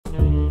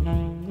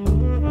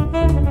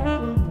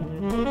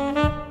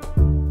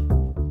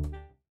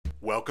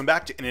Welcome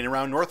back to In and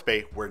Around North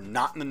Bay. We're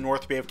not in the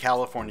North Bay of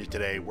California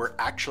today. We're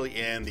actually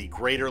in the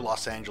greater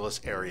Los Angeles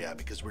area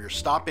because we're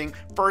stopping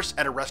first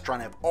at a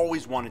restaurant I've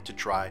always wanted to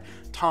try,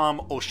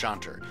 Tom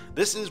O'Shanter.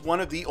 This is one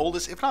of the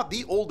oldest, if not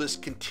the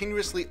oldest,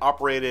 continuously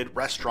operated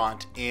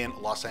restaurant in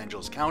Los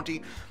Angeles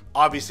County.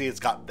 Obviously, it's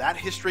got that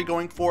history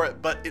going for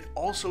it, but it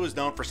also is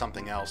known for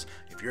something else.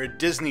 If you're a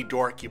Disney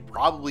dork, you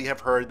probably have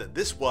heard that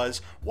this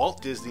was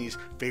Walt Disney's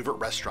favorite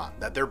restaurant,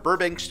 that their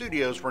Burbank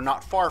studios were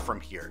not far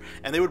from here,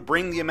 and they would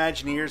bring the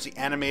Imagineers, the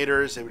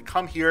animators, they would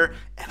come here,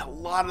 and a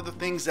lot of the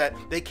things that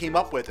they came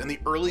up with in the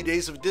early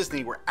days of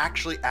Disney were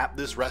actually at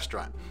this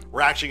restaurant.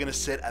 We're actually going to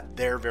sit at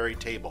their very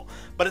table.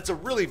 But it's a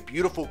really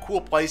beautiful,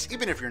 cool place.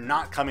 Even if you're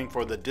not coming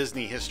for the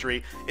Disney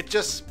history, it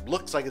just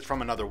looks like it's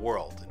from another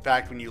world. In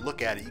fact, when you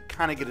look at it, you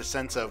kind of get a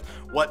sense of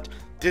what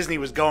Disney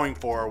was going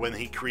for when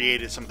he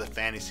created some of the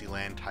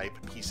Fantasyland type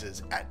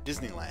pieces at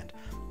Disneyland.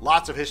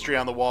 Lots of history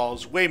on the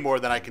walls, way more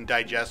than I can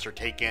digest or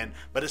take in,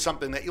 but it's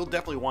something that you'll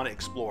definitely want to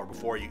explore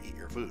before you eat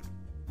your food.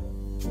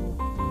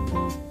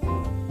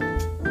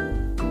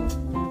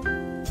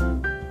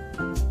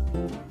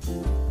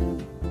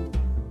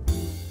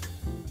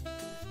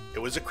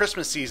 It was a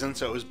Christmas season,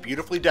 so it was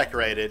beautifully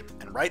decorated,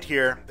 and right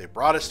here they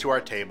brought us to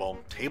our table,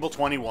 table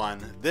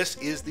 21. This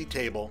is the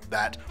table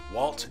that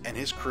Walt and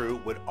his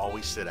crew would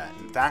always sit at.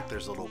 In fact,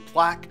 there's a little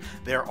plaque.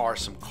 There are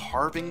some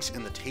carvings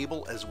in the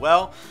table as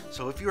well.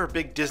 So if you're a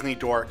big Disney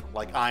dork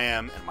like I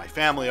am and my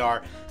family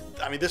are,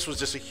 I mean, this was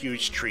just a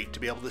huge treat to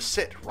be able to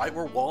sit right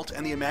where Walt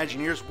and the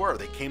Imagineers were.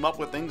 They came up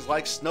with things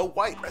like Snow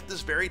White at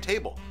this very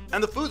table.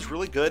 And the food's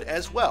really good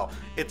as well.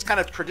 It's kind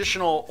of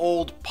traditional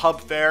old pub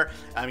fare.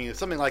 I mean,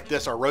 something like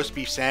this, our roast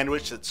beef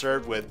sandwich that's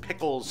served with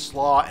pickles,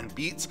 slaw, and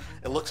beets.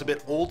 It looks a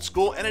bit old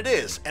school, and it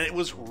is. And it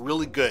was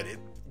really good. It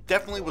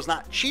definitely was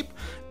not cheap,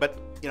 but,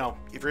 you know,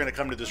 if you're going to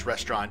come to this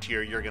restaurant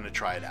here, you're going to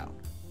try it out.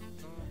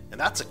 And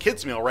that's a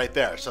kid's meal right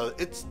there, so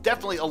it's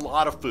definitely a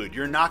lot of food.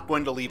 You're not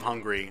going to leave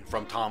hungry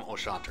from Tom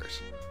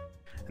O'Shanter's.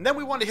 And then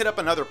we want to hit up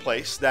another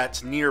place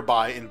that's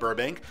nearby in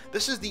Burbank.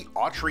 This is the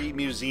Autry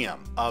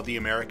Museum of the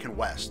American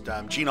West.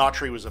 Gene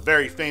Autry was a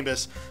very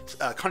famous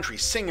country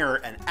singer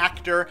and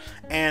actor,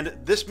 and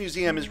this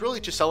museum is really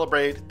to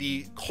celebrate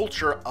the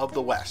culture of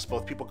the West,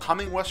 both people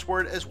coming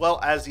westward as well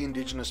as the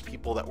indigenous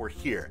people that were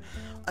here.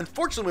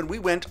 Unfortunately, when we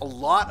went, a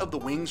lot of the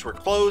wings were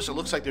closed. It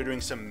looks like they're doing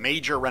some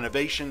major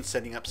renovations,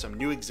 setting up some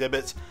new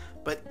exhibits.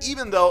 But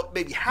even though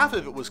maybe half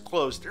of it was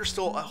closed, there's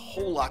still a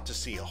whole lot to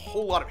see, a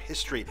whole lot of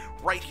history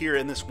right here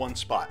in this one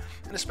spot.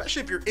 And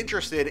especially if you're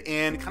interested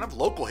in kind of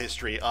local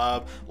history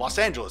of Los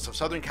Angeles, of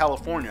Southern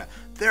California,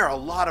 there are a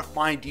lot of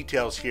fine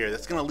details here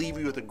that's going to leave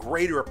you with a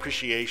greater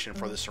appreciation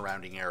for the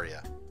surrounding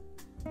area.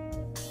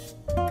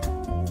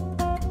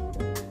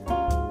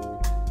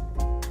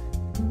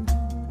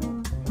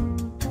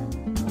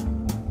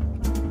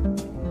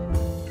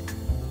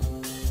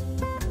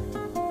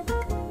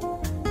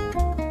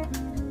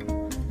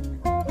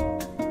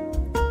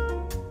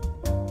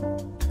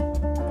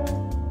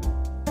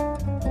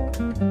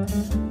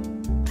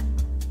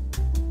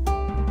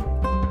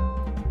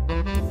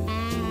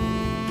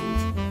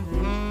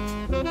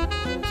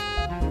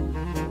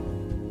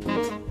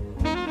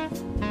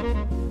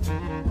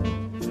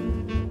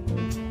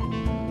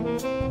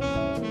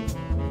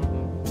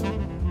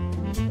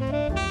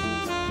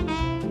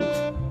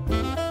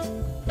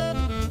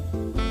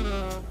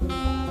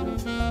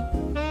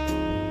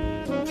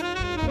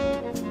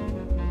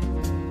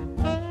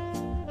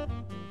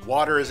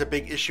 Water is a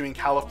big issue in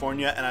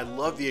California, and I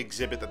love the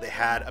exhibit that they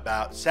had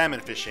about salmon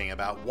fishing,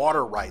 about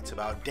water rights,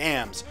 about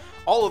dams.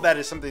 All of that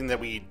is something that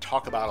we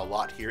talk about a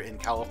lot here in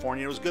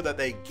California. It was good that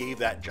they gave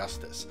that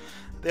justice.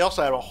 They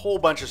also had a whole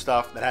bunch of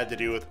stuff that had to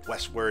do with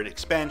westward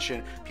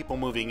expansion, people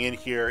moving in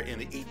here in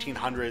the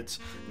 1800s,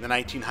 in the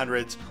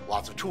 1900s,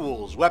 lots of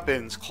tools,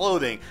 weapons,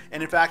 clothing.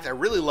 And in fact, I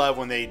really love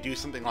when they do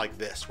something like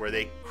this, where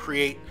they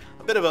create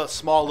a bit of a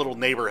small little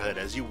neighborhood.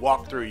 As you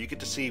walk through, you get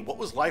to see what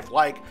was life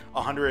like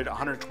 100,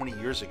 120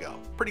 years ago.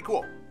 Pretty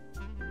cool.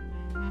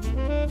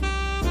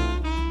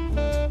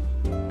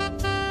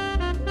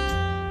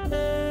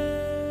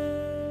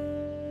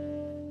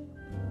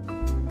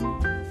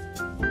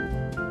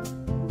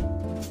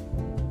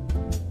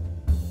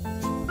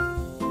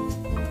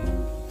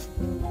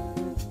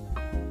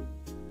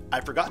 I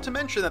forgot to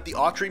mention that the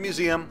Autry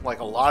Museum, like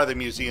a lot of the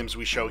museums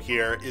we show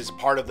here, is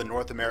part of the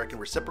North American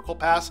Reciprocal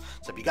Pass.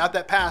 So if you got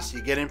that pass,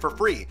 you get in for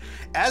free.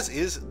 As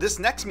is this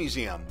next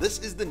museum. This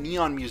is the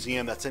Neon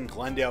Museum that's in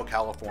Glendale,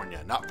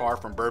 California, not far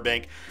from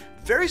Burbank.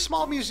 Very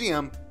small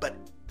museum, but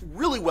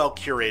really well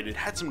curated,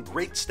 had some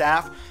great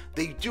staff.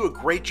 They do a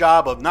great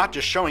job of not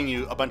just showing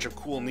you a bunch of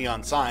cool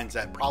neon signs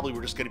that probably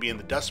were just going to be in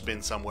the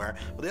dustbin somewhere,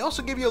 but they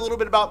also give you a little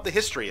bit about the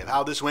history of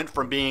how this went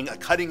from being a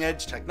cutting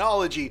edge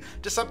technology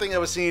to something that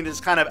was seen as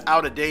kind of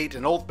out of date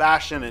and old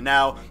fashioned and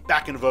now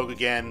back in vogue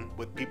again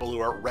with people who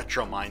are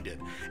retro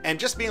minded. And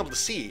just being able to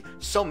see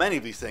so many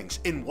of these things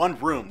in one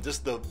room,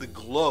 just the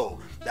glow,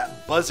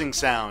 that buzzing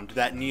sound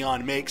that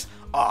neon makes,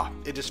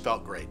 it just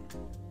felt great.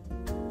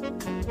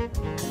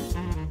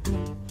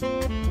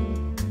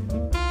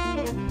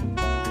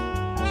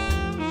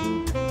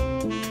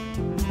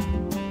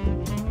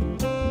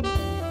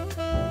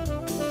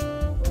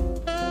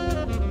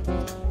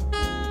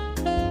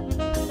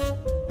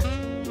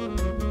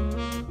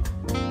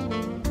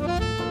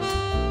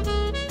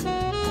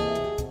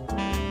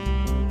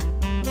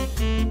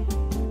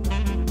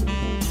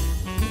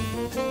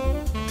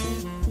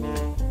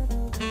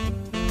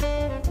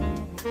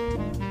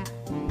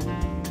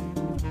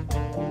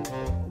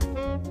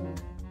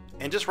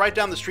 And just right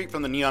down the street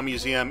from the Neon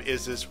Museum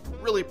is this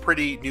really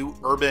pretty new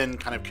urban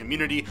kind of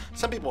community.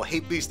 Some people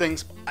hate these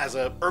things. As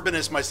a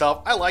urbanist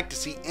myself, I like to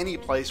see any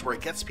place where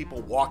it gets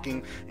people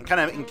walking and kind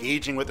of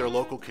engaging with their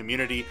local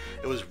community.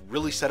 It was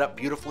really set up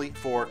beautifully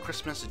for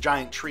Christmas, a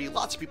giant tree,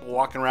 lots of people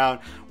walking around.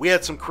 We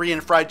had some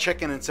Korean fried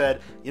chicken and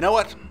said, you know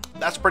what?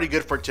 That's pretty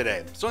good for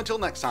today. So until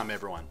next time,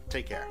 everyone,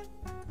 take care.